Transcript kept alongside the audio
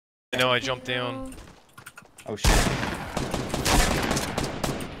I know I jumped down. Oh shit.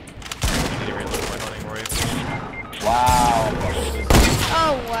 Wow.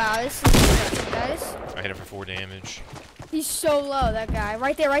 Oh wow, this is good, guys. I hit him for 4 damage. He's so low, that guy.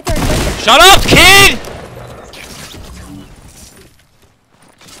 Right there, right there, right there. Shut up, kid!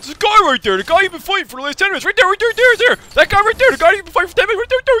 There's a guy right there. The guy you've been fighting for the last 10 minutes. Right there, right there, right there. That guy right there. The guy you've been fighting for 10 minutes. Right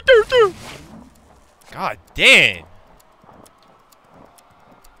there, right there, right there, right there. God damn.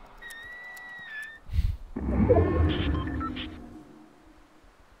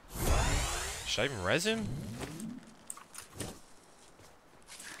 Should I even res him?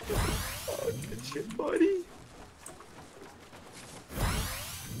 Oh, good shit, buddy.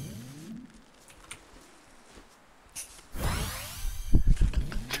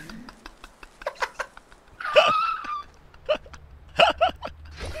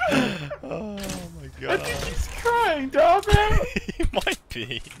 Oh my god. I think he's crying, dog, man. He might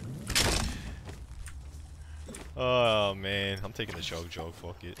be. Oh man, I'm taking the joke,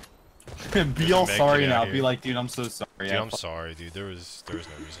 fuck it. Be all sorry now. Be like, dude, I'm so sorry. Dude, I'm sorry, dude. There was no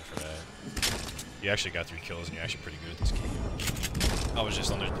reason for that. You actually got 3 kills, and you're actually pretty good at this game. I was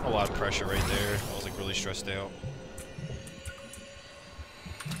just under a lot of pressure right there. I was like really stressed out.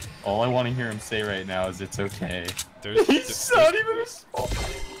 All I want to hear him say right now is it's okay. He's not even responding.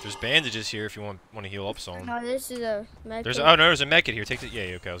 There's bandages here if you want to heal up some. No, this is a med kit. Oh no, there's a med kit here. Take the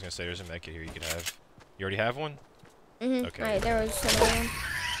okay. I was gonna say there's a med kit here you could have. You already have one? Okay. Right, there was some of them.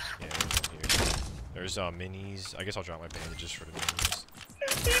 Yeah, here. There's minis. I guess I'll drop my bandages for the minis.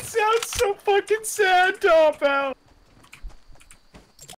 He sounds so fucking sad, Top Out.